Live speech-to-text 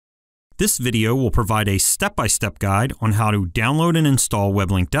This video will provide a step-by-step guide on how to download and install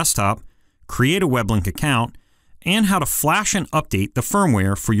Weblink Desktop, create a Weblink account, and how to flash and update the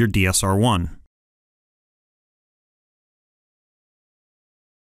firmware for your DSR1.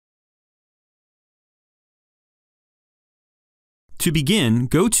 To begin,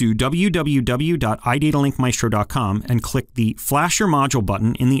 go to www.idatalinkmaestro.com and click the Flash Your Module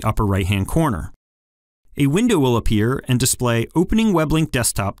button in the upper right-hand corner. A window will appear and display Opening Weblink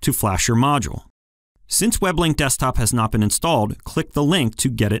Desktop to flash your module. Since Weblink Desktop has not been installed, click the link to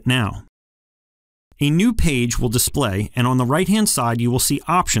get it now. A new page will display, and on the right-hand side you will see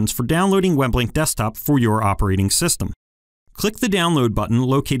options for downloading Weblink Desktop for your operating system. Click the Download button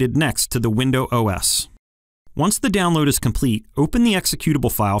located next to the Window OS. Once the download is complete, open the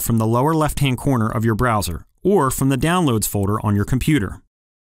executable file from the lower left-hand corner of your browser or from the Downloads folder on your computer.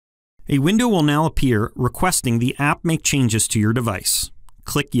 A window will now appear requesting the app make changes to your device.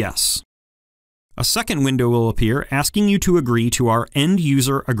 Click Yes. A second window will appear asking you to agree to our End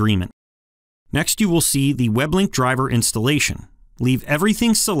User Agreement. Next, you will see the Weblink driver installation. Leave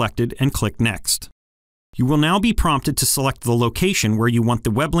everything selected and click Next. You will now be prompted to select the location where you want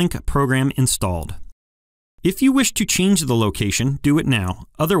the Weblink program installed. If you wish to change the location, do it now.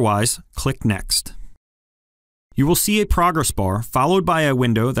 Otherwise, click Next. You will see a progress bar followed by a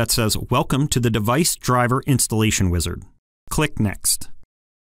window that says Welcome to the Device Driver Installation Wizard. Click Next.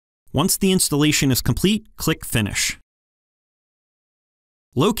 Once the installation is complete, click Finish.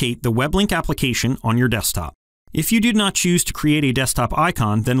 Locate the Weblink application on your desktop. If you did not choose to create a desktop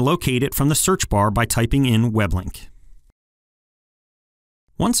icon, then locate it from the search bar by typing in Weblink.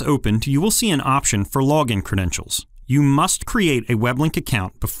 Once opened, you will see an option for login credentials. You must create a Weblink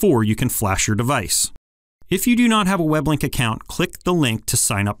account before you can flash your device. If you do not have a Weblink account, click the link to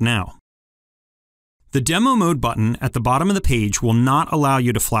sign up now. The Demo Mode button at the bottom of the page will not allow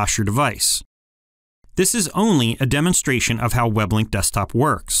you to flash your device. This is only a demonstration of how Weblink Desktop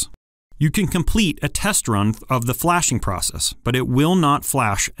works. You can complete a test run of the flashing process, but it will not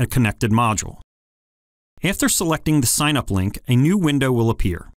flash a connected module. After selecting the Sign Up link, a new window will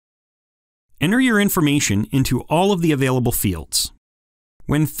appear. Enter your information into all of the available fields.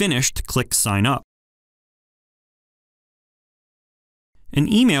 When finished, click Sign Up.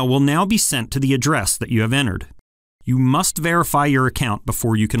 An email will now be sent to the address that you have entered. You must verify your account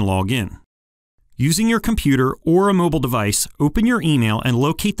before you can log in. Using your computer or a mobile device, open your email and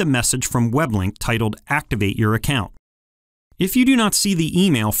locate the message from Weblink titled Activate Your Account. If you do not see the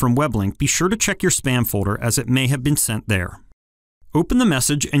email from Weblink, be sure to check your spam folder as it may have been sent there. Open the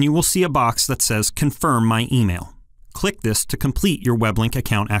message and you will see a box that says Confirm My Email. Click this to complete your Weblink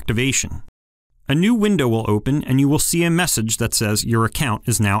account activation. A new window will open and you will see a message that says your account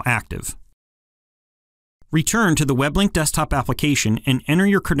is now active. Return to the Weblink Desktop application and enter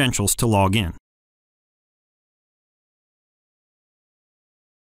your credentials to log in.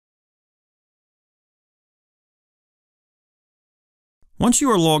 Once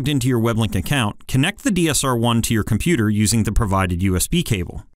you are logged into your Weblink account, connect the DSR1 to your computer using the provided USB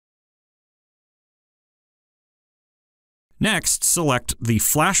cable. Next, select the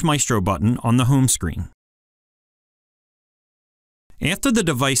Flash Maestro button on the home screen. After the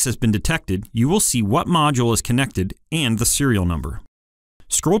device has been detected, you will see what module is connected and the serial number.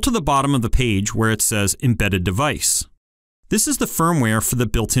 Scroll to the bottom of the page where it says Embedded Device. This is the firmware for the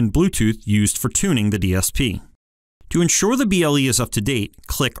built-in Bluetooth used for tuning the DSP. To ensure the BLE is up to date,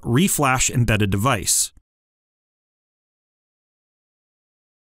 click Reflash Embedded Device.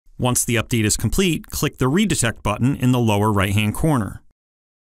 Once the update is complete, click the Redetect button in the lower right-hand corner.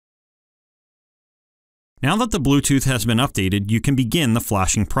 Now that the Bluetooth has been updated, you can begin the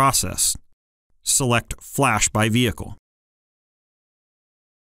flashing process. Select Flash by Vehicle.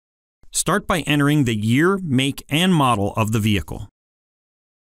 Start by entering the year, make, and model of the vehicle.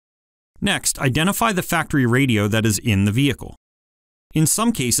 Next, identify the factory radio that is in the vehicle. In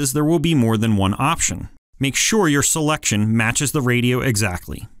some cases, there will be more than one option. Make sure your selection matches the radio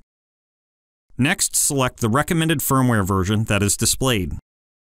exactly. Next, select the recommended firmware version that is displayed.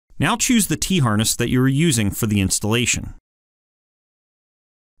 Now choose the T-harness that you are using for the installation.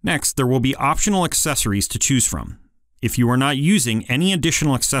 Next, there will be optional accessories to choose from. If you are not using any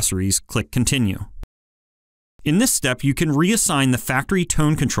additional accessories, click Continue. In this step, you can reassign the factory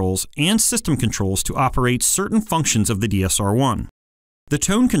tone controls and system controls to operate certain functions of the DSR1. The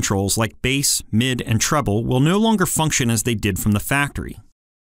tone controls like bass, mid, and treble will no longer function as they did from the factory.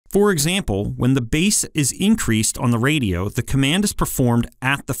 For example, when the bass is increased on the radio, the command is performed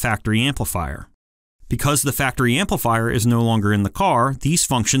at the factory amplifier. Because the factory amplifier is no longer in the car, these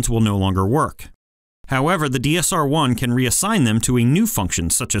functions will no longer work. However, the DSR1 can reassign them to a new function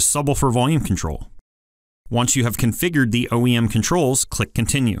such as subwoofer volume control. Once you have configured the OEM controls, click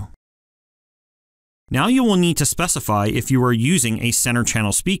Continue. Now you will need to specify if you are using a center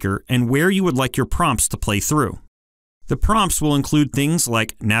channel speaker and where you would like your prompts to play through. The prompts will include things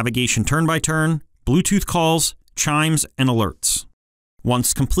like navigation turn-by-turn, Bluetooth calls, chimes, and alerts.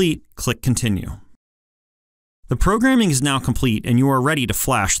 Once complete, click Continue. The programming is now complete and you are ready to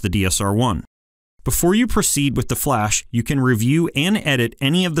flash the DSR1. Before you proceed with the flash, you can review and edit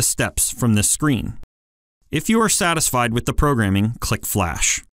any of the steps from this screen. If you are satisfied with the programming, click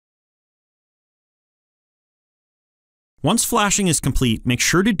Flash. Once flashing is complete, make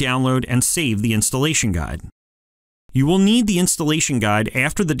sure to download and save the installation guide. You will need the installation guide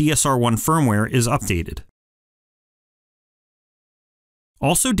after the DSR1 firmware is updated.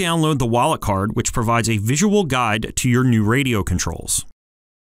 Also download the wallet card, which provides a visual guide to your new radio controls.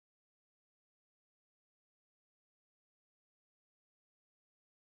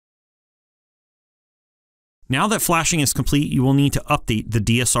 Now that flashing is complete, you will need to update the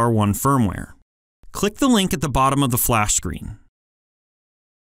DSR1 firmware. Click the link at the bottom of the flash screen.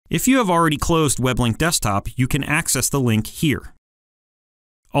 If you have already closed Weblink Desktop, you can access the link here.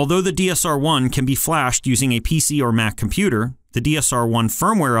 Although the DSR1 can be flashed using a PC or Mac computer, the DSR1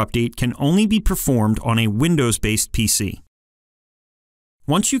 firmware update can only be performed on a Windows-based PC.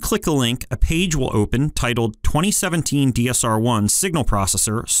 Once you click the link, a page will open titled 2017 DSR1 Signal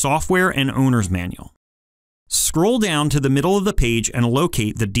Processor Software and Owner's Manual. Scroll down to the middle of the page and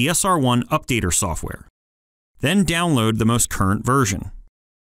locate the DSR1 Updater software. Then download the most current version.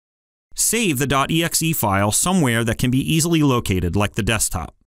 Save the .exe file somewhere that can be easily located, like the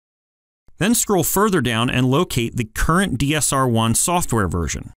desktop. Then scroll further down and locate the current DSR1 software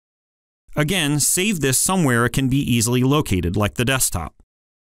version. Again, save this somewhere it can be easily located, like the desktop.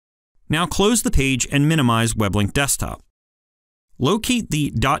 Now close the page and minimize Weblink Desktop. Locate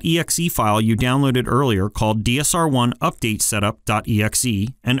the .exe file you downloaded earlier called DSR1 Update Setup.exe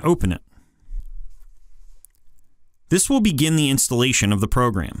and open it. This will begin the installation of the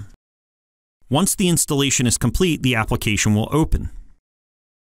program. Once the installation is complete, the application will open.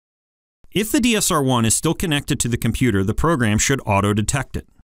 If the DSR1 is still connected to the computer, the program should auto-detect it.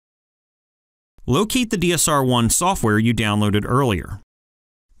 Locate the DSR1 software you downloaded earlier.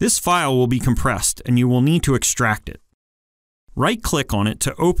 This file will be compressed and you will need to extract it. Right-click on it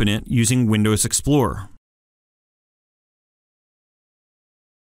to open it using Windows Explorer.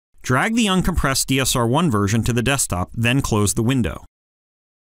 Drag the uncompressed DSR1 version to the desktop, then close the window.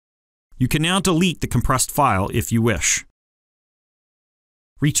 You can now delete the compressed file if you wish.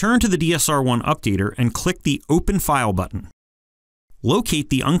 Return to the DSR1 Updater and click the Open File button. Locate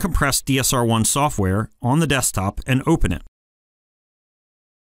the uncompressed DSR1 software on the desktop and open it.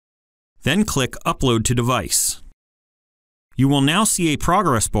 Then click Upload to Device. You will now see a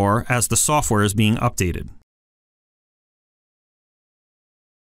progress bar as the software is being updated.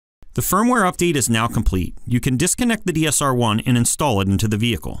 The firmware update is now complete. You can disconnect the DSR1 and install it into the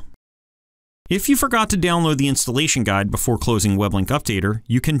vehicle. If you forgot to download the installation guide before closing Weblink Updater,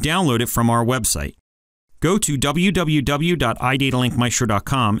 you can download it from our website. Go to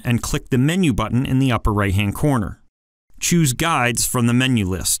www.idatalinkmaestro.com and click the menu button in the upper right-hand corner. Choose Guides from the menu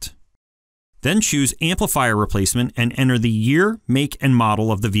list. Then choose Amplifier Replacement and enter the year, make, and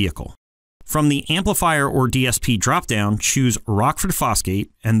model of the vehicle. From the Amplifier or DSP dropdown, choose Rockford Fosgate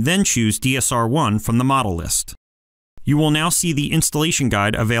and then choose DSR1 from the model list. You will now see the installation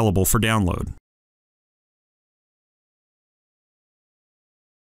guide available for download.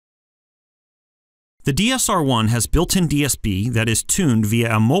 The DSR1 has built-in DSP that is tuned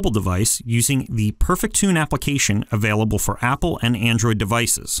via a mobile device using the Perfect Tune application available for Apple and Android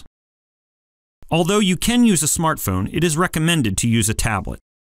devices. Although you can use a smartphone, it is recommended to use a tablet.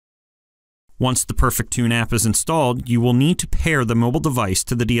 Once the Perfect Tune app is installed, you will need to pair the mobile device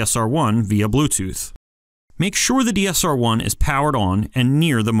to the DSR1 via Bluetooth. Make sure the DSR1 is powered on and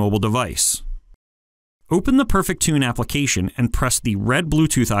near the mobile device. Open the Perfect Tune application and press the red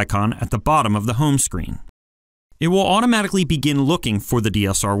Bluetooth icon at the bottom of the home screen. It will automatically begin looking for the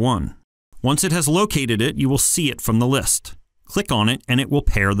DSR1. Once it has located it, you will see it from the list. Click on it and it will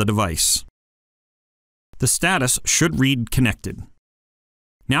pair the device. The status should read Connected.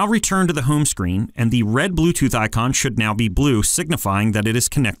 Now return to the home screen and the red Bluetooth icon should now be blue, signifying that it is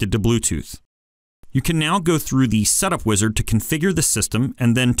connected to Bluetooth. You can now go through the Setup Wizard to configure the system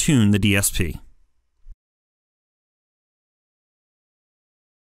and then tune the DSP.